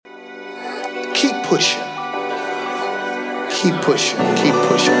keep pushing. Keep pushing, keep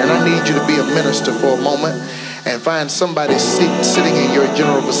pushing. And I need you to be a minister for a moment and find somebody sitting in your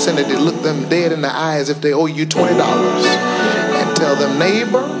general vicinity, look them dead in the eyes if they owe you $20 and tell them,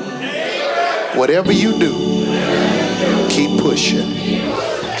 neighbor, whatever you do, keep pushing.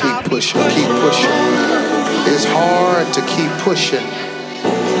 Keep pushing, keep pushing. It's hard to keep pushing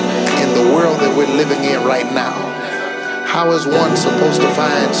in the world that we're living in right now. How is one supposed to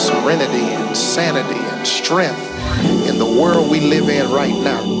find serenity and sanity and strength in the world we live in right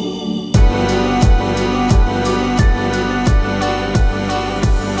now?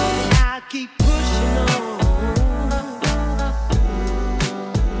 I keep pushing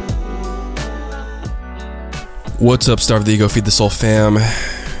on. What's up, Starve the Ego, Feed the Soul fam?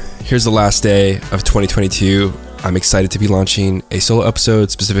 Here's the last day of 2022. I'm excited to be launching a solo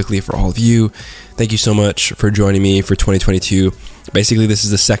episode specifically for all of you. Thank you so much for joining me for 2022. Basically, this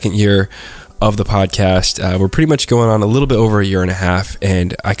is the second year of the podcast. We're pretty much going on a little bit over a year and a half,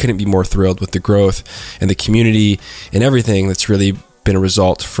 and I couldn't be more thrilled with the growth and the community and everything that's really been a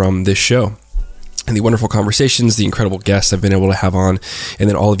result from this show. And the wonderful conversations, the incredible guests I've been able to have on, and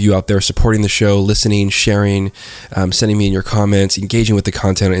then all of you out there supporting the show, listening, sharing, sending me in your comments, engaging with the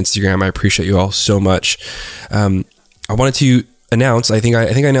content on Instagram. I appreciate you all so much. I wanted to announce, I think I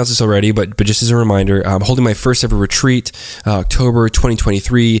announced this already, but just as a reminder, I'm holding my first ever retreat, October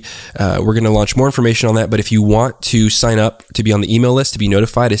 2023. We're going to launch more information on that, but if you want to sign up to be on the email list to be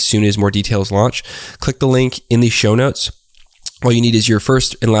notified as soon as more details launch, click the link in the show notes. All you need is your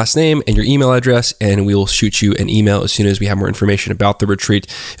first and last name and your email address, and we will shoot you an email as soon as we have more information about the retreat.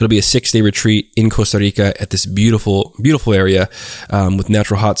 It'll be a 6-day retreat in Costa Rica at this beautiful, beautiful area with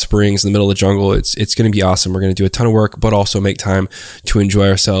natural hot springs in the middle of the jungle. It's going to be awesome. We're going to do a ton of work, but also make time to enjoy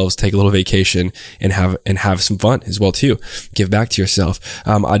ourselves, take a little vacation, and have some fun as well too. Give back to yourself.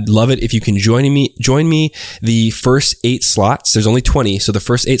 I'd love it if you can join me. The first 8 slots. There's only 20, so the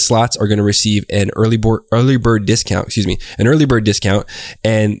first 8 slots are going to receive an early bird discount. An early bird discount,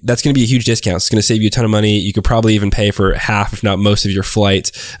 and that's going to be a huge discount. It's going to save you a ton of money. You could probably even pay for half, if not most, of your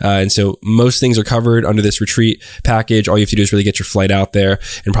flight. And so most things are covered under this retreat package. All you have to do is really get your flight out there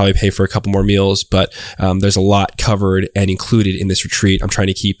and probably pay for a couple more meals. But there's a lot covered and included in this retreat. I'm trying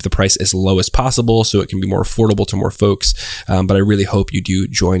to keep the price as low as possible so it can be more affordable to more folks. But I really hope you do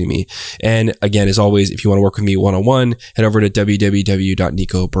join me. And again, as always, if you want to work with me one-on-one, head over to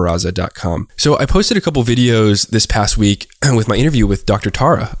www.nicobaraza.com. So I posted a couple videos this past week with my interview with Dr.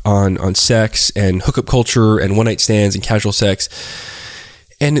 Tara on sex and hookup culture and one-night stands and casual sex.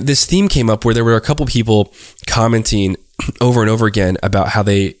 And this theme came up where there were a couple people commenting over and over again about how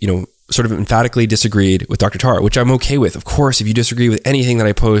they, sort of emphatically disagreed with Dr. Tara, which I'm okay with. Of course, if you disagree with anything that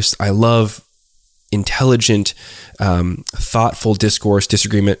I post, I love intelligent, thoughtful discourse,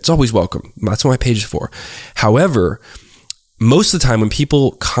 disagreement. It's always welcome. That's what my page is for. However, most of the time when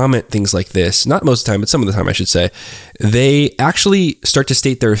people comment things like this, not most of the time, but some of the time I should say, they actually start to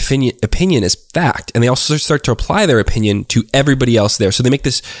state their opinion as fact, and they also start to apply their opinion to everybody else there. So they make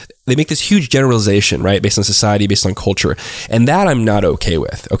this huge generalization, right, based on society, based on culture, and that I'm not okay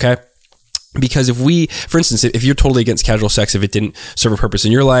with, okay? Because for instance, if you're totally against casual sex, if it didn't serve a purpose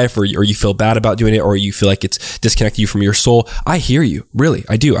in your life, or you feel bad about doing it, or you feel like it's disconnected you from your soul, I hear you. Really,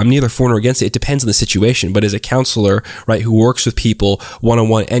 I do. I'm neither for nor against it. It depends on the situation. But as a counselor, right, who works with people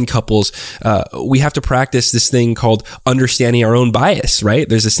one-on-one and couples, we have to practice this thing called understanding our own bias, right?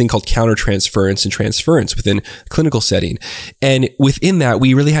 There's this thing called countertransference and transference within clinical setting. And within that,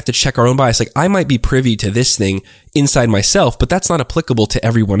 we really have to check our own bias. Like, I might be privy to this thing inside myself, but that's not applicable to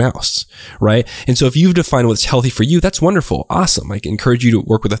everyone else, right? And so if you've defined what's healthy for you, that's wonderful. Awesome. I encourage you to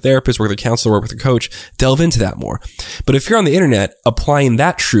work with a therapist, work with a counselor, work with a coach, delve into that more. But if you're on the internet applying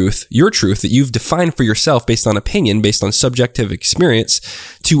that truth, your truth that you've defined for yourself based on opinion, based on subjective experience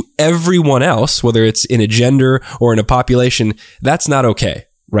to everyone else, whether it's in a gender or in a population, that's not okay,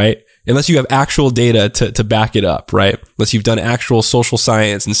 right? Unless you have actual data to back it up, right? Unless you've done actual social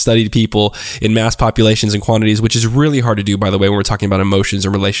science and studied people in mass populations and quantities, which is really hard to do, by the way, when we're talking about emotions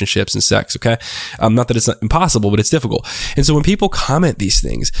and relationships and sex, okay? Not that it's not impossible, but it's difficult. And so when people comment these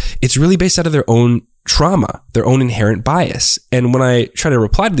things, it's really based out of their own trauma, their own inherent bias. And when I try to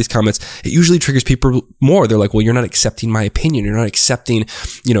reply to these comments, it usually triggers people more. They're like, well, you're not accepting my opinion. You're not accepting,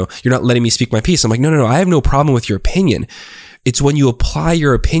 you're not letting me speak my piece. I'm like, no, I have no problem with your opinion. It's when you apply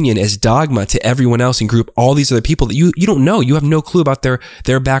your opinion as dogma to everyone else and group all these other people that you don't know. You have no clue about their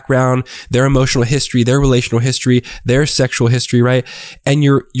background, their emotional history, their relational history, their sexual history, right? And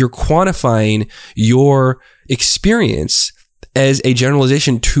you're quantifying your experience as a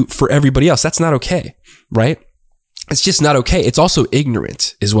generalization for everybody else. That's not okay, right? It's just not okay. It's also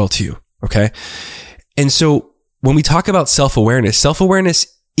ignorant as well too, Okay. And so when we talk about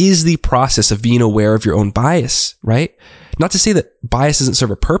self-awareness is the process of being aware of your own bias, right? Not to say that bias doesn't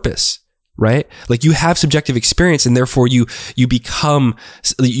serve a purpose, right? Like you have subjective experience and therefore you become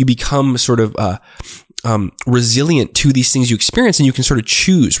sort of, resilient to these things you experience, and you can sort of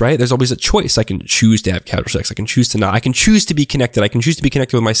choose, right? There's always a choice. I can choose to have casual sex. I can choose to not. I can choose to be connected. I can choose to be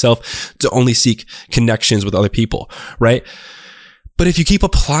connected with myself to only seek connections with other people, right? But if you keep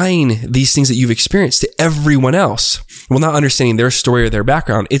applying these things that you've experienced to everyone else, while not understanding their story or their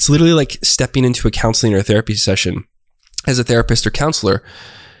background, it's literally like stepping into a counseling or a therapy session as a therapist or counselor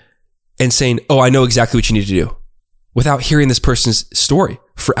and saying, oh, I know exactly what you need to do, without hearing this person's story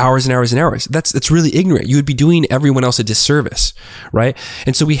for hours and hours and hours. That's really ignorant. You would be doing everyone else a disservice, right?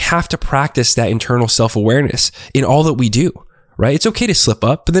 And so we have to practice that internal self-awareness in all that we do, right? It's okay to slip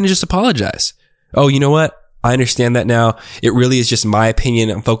up, but then just apologize. Oh, you know what? I understand that now. It really is just my opinion.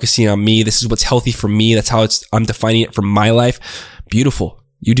 I'm focusing on me. This is what's healthy for me. That's how I'm defining it for my life. Beautiful.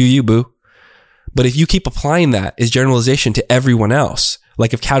 You do you, boo. But if you keep applying that as generalization to everyone else,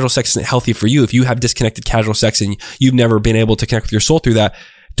 like if casual sex isn't healthy for you, if you have disconnected casual sex and you've never been able to connect with your soul through that,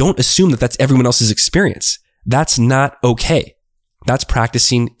 don't assume that that's everyone else's experience. That's not okay. That's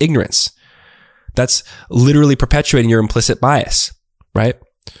practicing ignorance. That's literally perpetuating your implicit bias, right?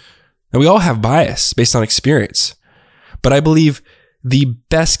 And we all have bias based on experience. But I believe the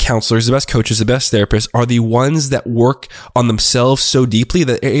best counselors, the best coaches, the best therapists are the ones that work on themselves so deeply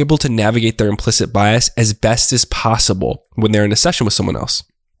that they're able to navigate their implicit bias as best as possible when they're in a session with someone else.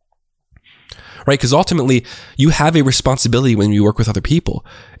 Right? Because ultimately, you have a responsibility when you work with other people.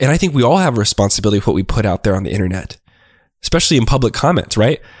 And I think we all have a responsibility for what we put out there on the internet, especially in public comments,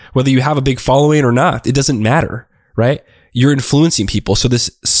 right? Whether you have a big following or not, it doesn't matter, right? You're influencing people. So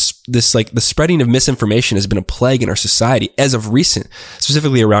this like the spreading of misinformation has been a plague in our society as of recent,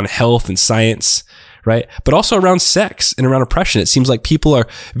 specifically around health and science, right? But also around sex and around oppression. It seems like people are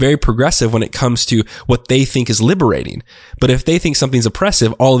very progressive when it comes to what they think is liberating. But if they think something's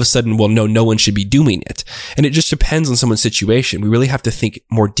oppressive, all of a sudden, well, no one should be doing it. And it just depends on someone's situation. We really have to think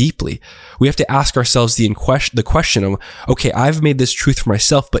more deeply. We have to ask ourselves the question of, okay, I've made this truth for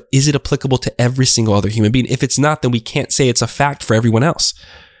myself, but is it applicable to every single other human being? If it's not, then we can't say it's a fact for everyone else.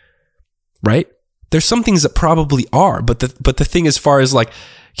 Right? There's some things that probably are, but the thing as far as like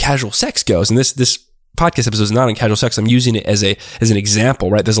casual sex goes, and this podcast episode is not on casual sex. I'm using it as an example,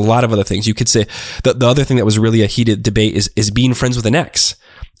 right? There's a lot of other things. You could say the other thing that was really a heated debate is being friends with an ex.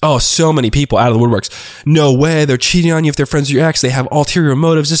 Oh, so many people out of the woodworks. No way. They're cheating on you if they're friends with your ex. They have ulterior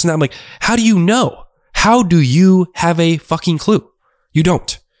motives, this and that. I'm like, how do you know? How do you have a fucking clue? You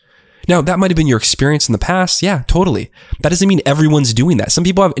don't. Now, that might have been your experience in the past. Yeah, totally. That doesn't mean everyone's doing that. Some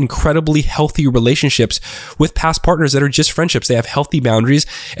people have incredibly healthy relationships with past partners that are just friendships. They have healthy boundaries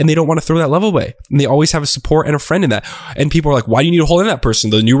and they don't want to throw that love away. And they always have a support and a friend in that. And people are like, why do you need to hold in that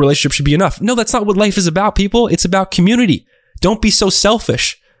person? The new relationship should be enough. No, that's not what life is about, people. It's about community. Don't be so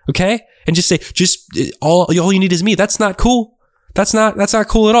selfish, okay? And just say, all you need is me. That's not cool. That's not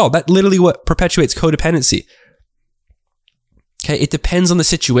cool at all. That literally what perpetuates codependency. Okay, it depends on the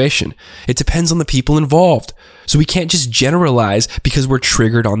situation. It depends on the people involved. So we can't just generalize because we're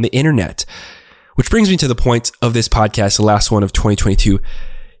triggered on the internet. Which brings me to the point of this podcast, the last one of 2022,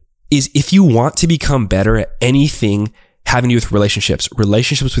 is if you want to become better at anything having to do with relationships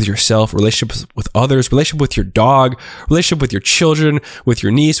with yourself, relationships with others, relationship with your dog, relationship with your children, with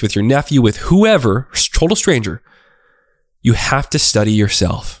your niece, with your nephew, with whoever, total stranger, you have to study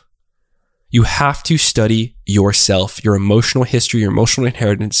yourself. You have to study yourself, your emotional history, your emotional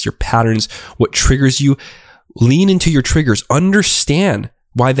inheritance, your patterns, what triggers you. Lean into your triggers. Understand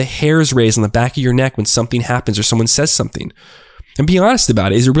why the hairs raise on the back of your neck when something happens or someone says something. And be honest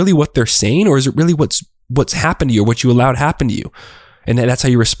about it. Is it really what they're saying, or is it really what's happened to you or what you allowed happen to you? And that's how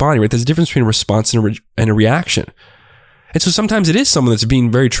you respond, right? There's a difference between a response and a reaction. And so sometimes it is someone that's being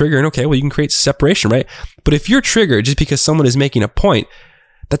very triggered. Okay, well, you can create separation, right? But if you're triggered just because someone is making a point,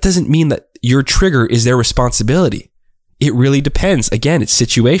 that doesn't mean that your trigger is their responsibility. It really depends. Again, it's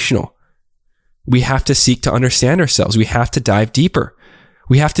situational. We have to seek to understand ourselves. We have to dive deeper.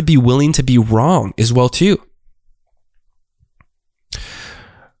 We have to be willing to be wrong as well too.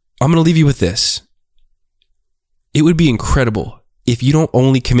 I'm going to leave you with this. It would be incredible if you don't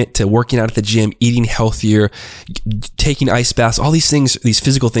only commit to working out at the gym, eating healthier, taking ice baths, all these things, these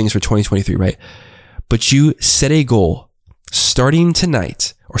physical things for 2023, right? But you set a goal starting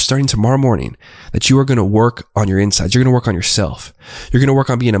tonight or starting tomorrow morning that you are going to work on your insides. You're going to work on yourself. You're going to work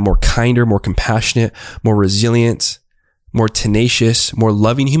on being a more kinder, more compassionate, more resilient, more tenacious, more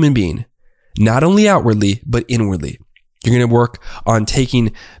loving human being, not only outwardly, but inwardly. You're going to work on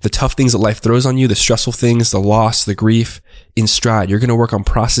taking the tough things that life throws on you, the stressful things, the loss, the grief in stride. You're going to work on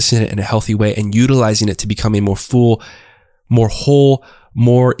processing it in a healthy way and utilizing it to become a more full, more whole,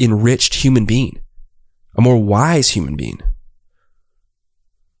 more enriched human being, a more wise human being.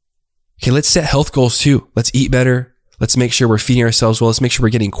 Okay, let's set health goals too. Let's eat better. Let's make sure we're feeding ourselves well. Let's make sure we're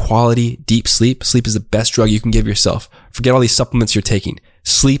getting quality, deep sleep. Sleep is the best drug you can give yourself. Forget all these supplements you're taking.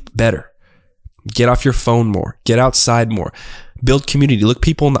 Sleep better. Get off your phone more. Get outside more. Build community. Look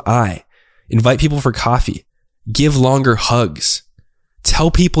people in the eye. Invite people for coffee. Give longer hugs.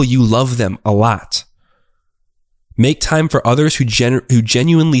 Tell people you love them a lot. Make time for others who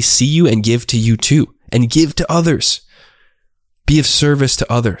genuinely see you and give to you too. And give to others. Be of service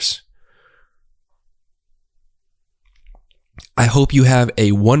to others. I hope you have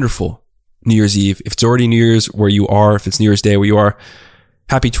a wonderful New Year's Eve. If it's already New Year's where you are, if it's New Year's Day where you are,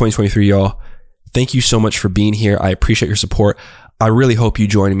 happy 2023, y'all. Thank you so much for being here. I appreciate your support. I really hope you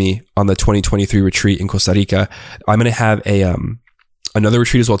join me on the 2023 retreat in Costa Rica. I'm going to have another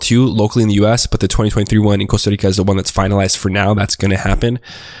retreat as well too, locally in the US, but the 2023 one in Costa Rica is the one that's finalized for now. That's going to happen.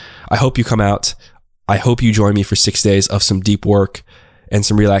 I hope you come out. I hope you join me for 6 days of some deep work and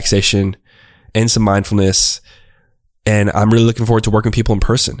some relaxation and some mindfulness. And I'm really looking forward to working with people in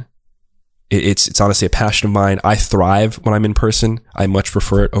person. It's honestly a passion of mine. I thrive when I'm in person. I much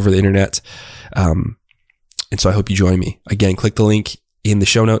prefer it over the internet. And so I hope you join me. Again, click the link in the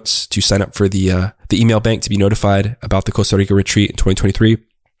show notes to sign up for the email bank to be notified about the Costa Rica retreat in 2023.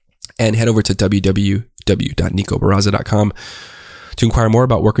 And head over to www.nicobarraza.com to inquire more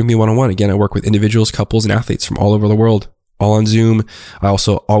about working with me one-on-one. Again, I work with individuals, couples, and athletes from all over the world, all on Zoom. I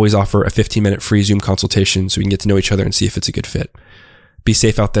also always offer a 15-minute free Zoom consultation so we can get to know each other and see if it's a good fit. Be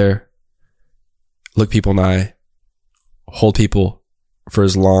safe out there. Look people in the eye. Hold people for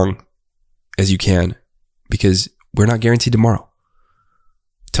as long as you can, because we're not guaranteed tomorrow.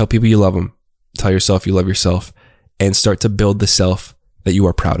 Tell people you love them. Tell yourself you love yourself, and start to build the self that you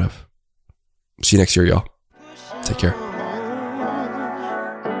are proud of. See you next year, y'all. Take care.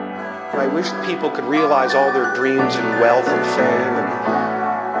 I wish people could realize all their dreams and wealth and fame,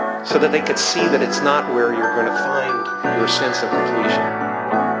 and so that they could see that it's not where you're going to find your sense of completion.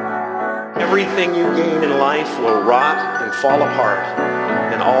 Everything you gain in life will rot and fall apart,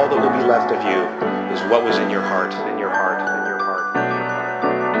 and all that will be left of you is what was in your heart,